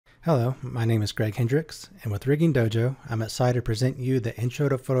Hello, my name is Greg Hendrix, and with Rigging Dojo, I'm excited to present you the Intro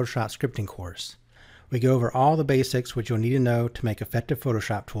to Photoshop Scripting course. We go over all the basics which you'll need to know to make effective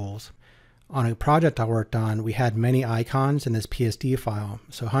Photoshop tools. On a project I worked on, we had many icons in this PSD file,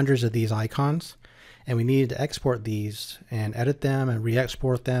 so hundreds of these icons, and we needed to export these and edit them and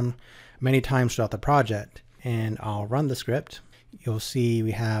re-export them many times throughout the project. And I'll run the script. You'll see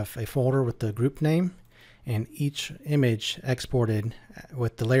we have a folder with the group name, and each image exported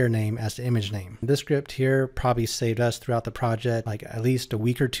with the layer name as the image name. This script here probably saved us throughout the project like at least a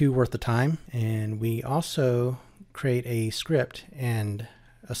week or two worth of time. And we also create a script and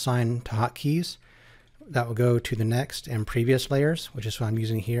assign to hotkeys that will go to the next and previous layers, which is what I'm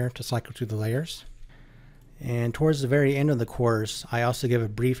using here to cycle through the layers. And towards the very end of the course, I also give a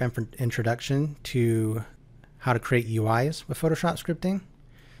brief introduction to how to create UIs with Photoshop scripting.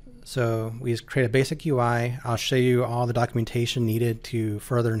 So we just create a basic UI. I'll show you all the documentation needed to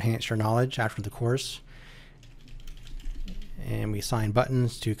further enhance your knowledge after the course. And we assign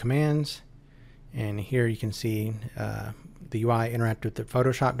buttons to commands. And here you can see the UI interact with the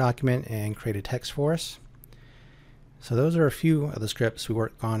Photoshop document and create a text for us. So those are a few of the scripts we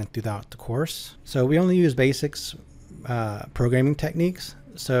work on throughout the course. So we only use basics programming techniques.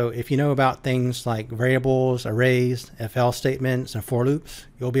 So if you know about things like variables, arrays, if-else statements, and for loops,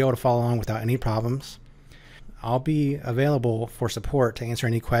 you'll be able to follow along without any problems. I'll be available for support to answer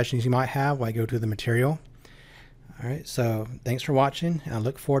any questions you might have while I go through the material. All right, so thanks for watching, and I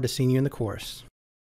look forward to seeing you in the course.